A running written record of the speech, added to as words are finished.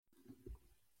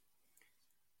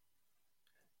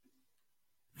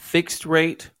Fixed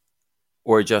rate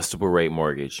or adjustable rate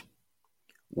mortgage?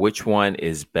 Which one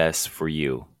is best for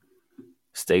you?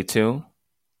 Stay tuned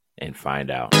and find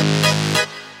out.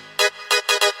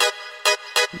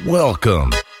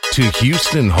 Welcome to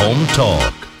Houston Home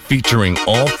Talk, featuring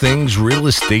all things real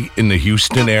estate in the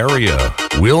Houston area.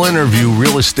 We'll interview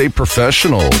real estate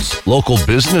professionals, local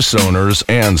business owners,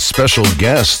 and special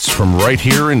guests from right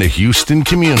here in the Houston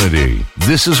community.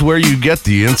 This is where you get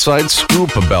the inside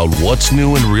scoop about what's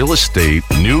new in real estate,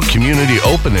 new community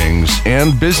openings,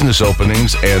 and business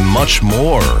openings, and much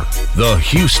more. The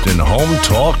Houston Home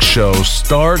Talk Show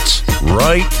starts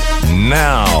right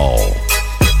now.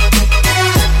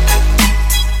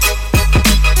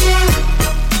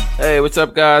 Hey, what's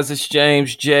up, guys? It's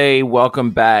James J. Welcome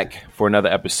back for another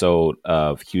episode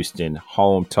of Houston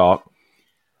Home Talk.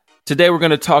 Today, we're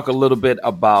going to talk a little bit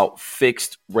about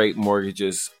fixed rate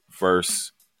mortgages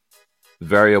versus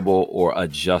variable or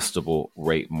adjustable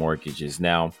rate mortgages.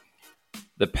 Now,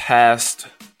 the past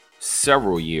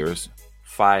several years,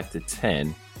 5 to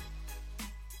 10,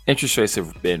 interest rates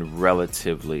have been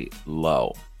relatively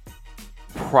low.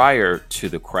 Prior to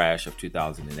the crash of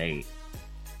 2008,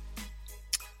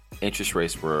 interest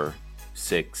rates were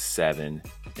 6, 7,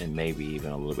 and maybe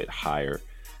even a little bit higher,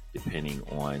 depending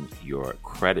on your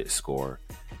credit score.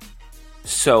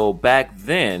 So back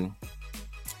then,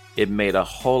 it made a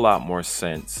whole lot more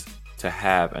sense to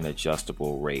have an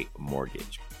adjustable rate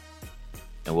mortgage.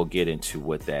 And we'll get into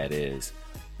what that is.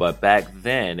 But back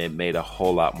then, it made a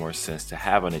whole lot more sense to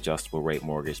have an adjustable rate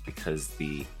mortgage because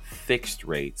the fixed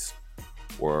rates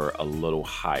were a little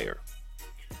higher.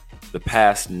 The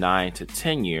past 9 to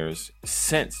 10 years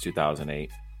since 2008,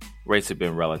 rates have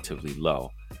been relatively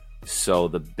low. So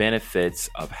the benefits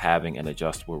of having an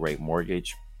adjustable rate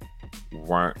mortgage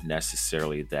weren't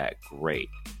necessarily that great.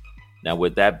 Now,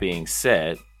 with that being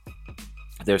said,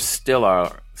 there still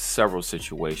are several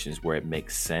situations where it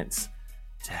makes sense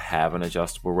to have an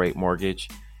adjustable rate mortgage.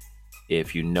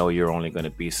 If you know you're only going to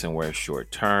be somewhere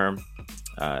short term,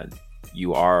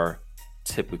 you are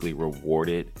typically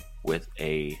rewarded with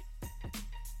a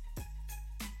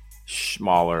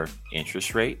smaller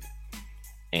interest rate,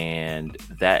 and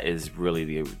that is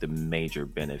really the major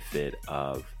benefit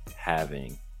of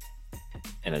having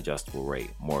an adjustable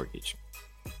rate mortgage.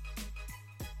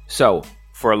 So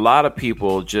for a lot of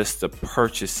people, just the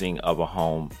purchasing of a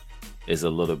home is a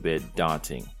little bit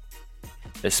daunting,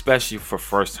 especially for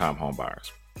first-time home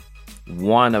buyers.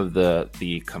 One of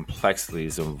the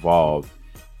complexities involved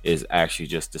is actually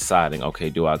just deciding, okay,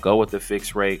 do I go with the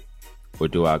fixed rate or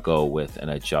do I go with an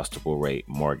adjustable rate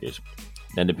mortgage?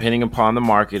 Now, depending upon the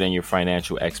market and your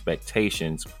financial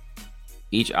expectations,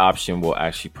 each option will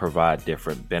actually provide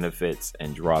different benefits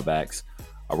and drawbacks.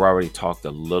 I've already talked a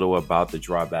little about the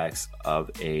drawbacks of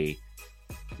a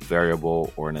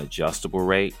variable or an adjustable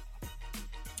rate.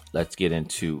 Let's get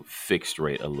into fixed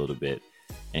rate a little bit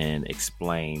and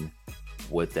explain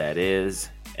what that is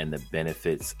and the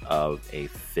benefits of a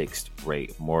fixed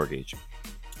rate mortgage.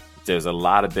 There's a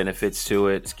lot of benefits to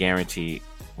it. It's guaranteed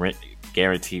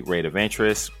rate of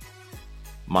interest,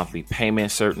 monthly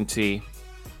payment certainty,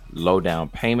 low down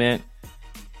payment,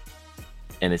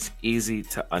 and it's easy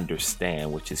to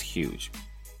understand, which is huge.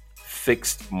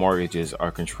 Fixed mortgages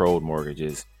are controlled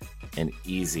mortgages and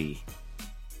easy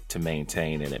to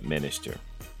maintain and administer.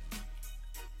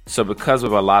 So because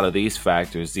of a lot of these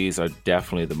factors, these are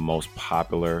definitely the most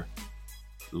popular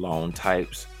loan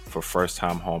types for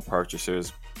first-time home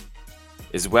purchasers,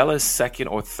 as well as second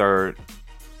or third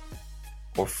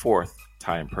or fourth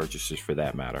time purchasers for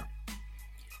that matter.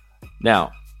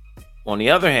 Now, on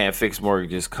the other hand, fixed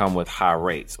mortgages come with high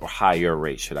rates, or higher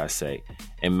rates, should I say,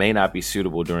 and may not be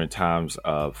suitable during times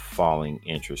of falling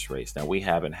interest rates. Now, we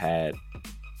haven't had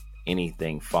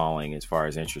anything falling as far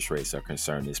as interest rates are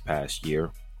concerned this past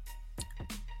year,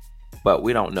 but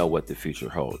we don't know what the future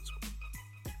holds.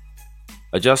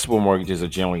 Adjustable mortgages are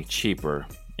generally cheaper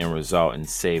and result in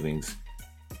savings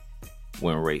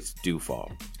when rates do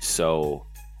fall. So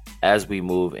as we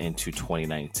move into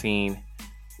 2019,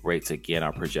 rates again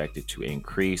are projected to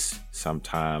increase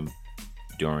sometime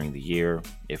during the year,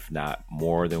 if not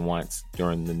more than once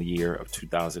during the year of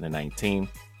 2019.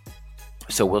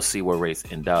 So we'll see where rates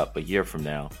end up a year from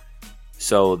now.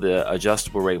 So the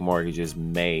adjustable rate mortgages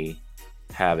may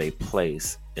have a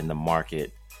place in the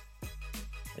market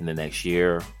in the next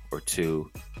year or two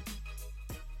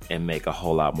and make a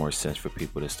whole lot more sense for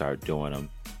people to start doing them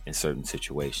in certain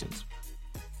situations.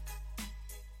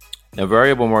 Now,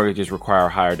 variable mortgages require a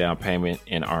higher down payment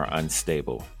and are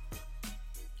unstable.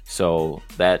 So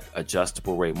that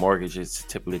adjustable rate mortgage is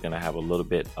typically going to have a little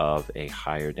bit of a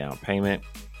higher down payment.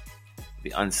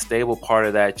 The unstable part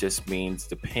of that just means,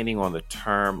 depending on the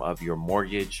term of your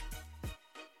mortgage,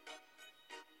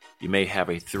 you may have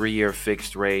a 3-year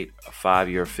fixed rate, a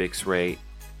 5-year fixed rate.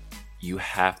 You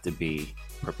have to be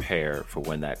prepared for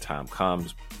when that time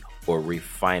comes, or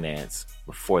refinance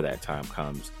before that time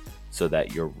comes, so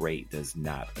that your rate does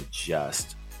not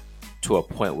adjust to a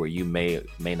point where you may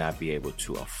not be able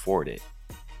to afford it.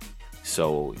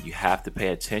 So you have to pay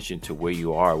attention to where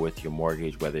you are with your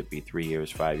mortgage, whether it be 3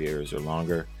 years, 5 years, or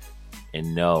longer,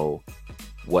 and know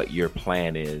what your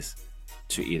plan is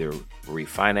to either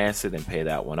refinance it and pay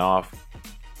that one off,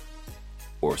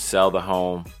 or sell the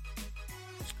home,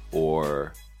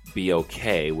 or be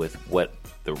okay with what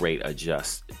the rate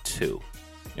adjusts to.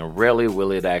 And rarely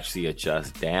will it actually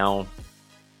adjust down.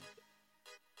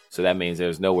 So that means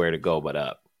there's nowhere to go but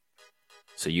up.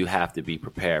 So you have to be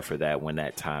prepared for that when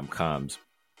that time comes.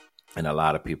 And a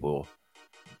lot of people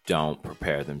don't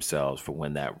prepare themselves for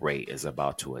when that rate is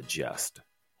about to adjust.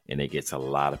 And it gets a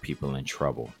lot of people in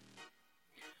trouble.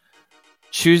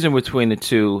 Choosing between the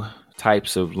two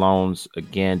types of loans,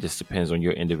 again, just depends on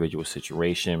your individual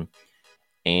situation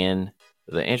and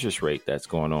the interest rate that's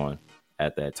going on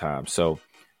at that time. So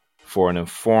for an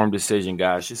informed decision,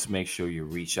 guys, just make sure you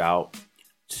reach out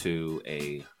to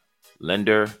a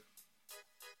lender.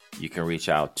 You can reach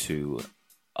out to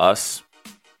us,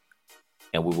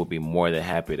 and we will be more than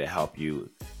happy to help you,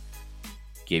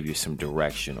 give you some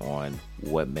direction on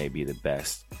what may be the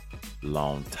best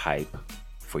loan type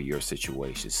for your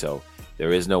situation. So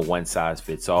there is no one size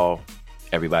fits all.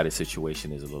 Everybody's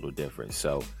situation is a little different.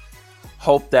 So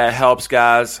hope that helps,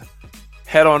 guys.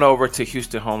 Head on over to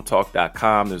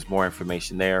HoustonHometalk.com. There's more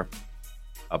information there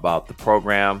about the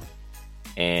program,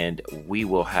 and we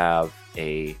will have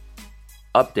a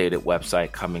updated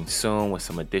website coming soon with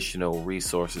some additional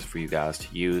resources for you guys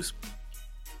to use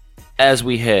as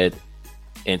we head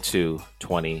into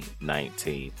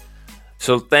 2019.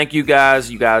 So thank you guys.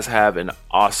 You guys have an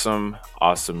awesome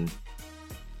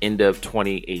end of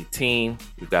 2018.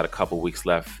 We've got a couple weeks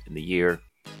left in the year,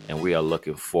 and we are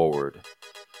looking forward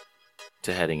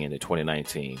to heading into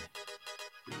 2019.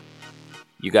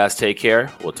 You guys take care.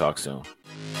 We'll talk soon.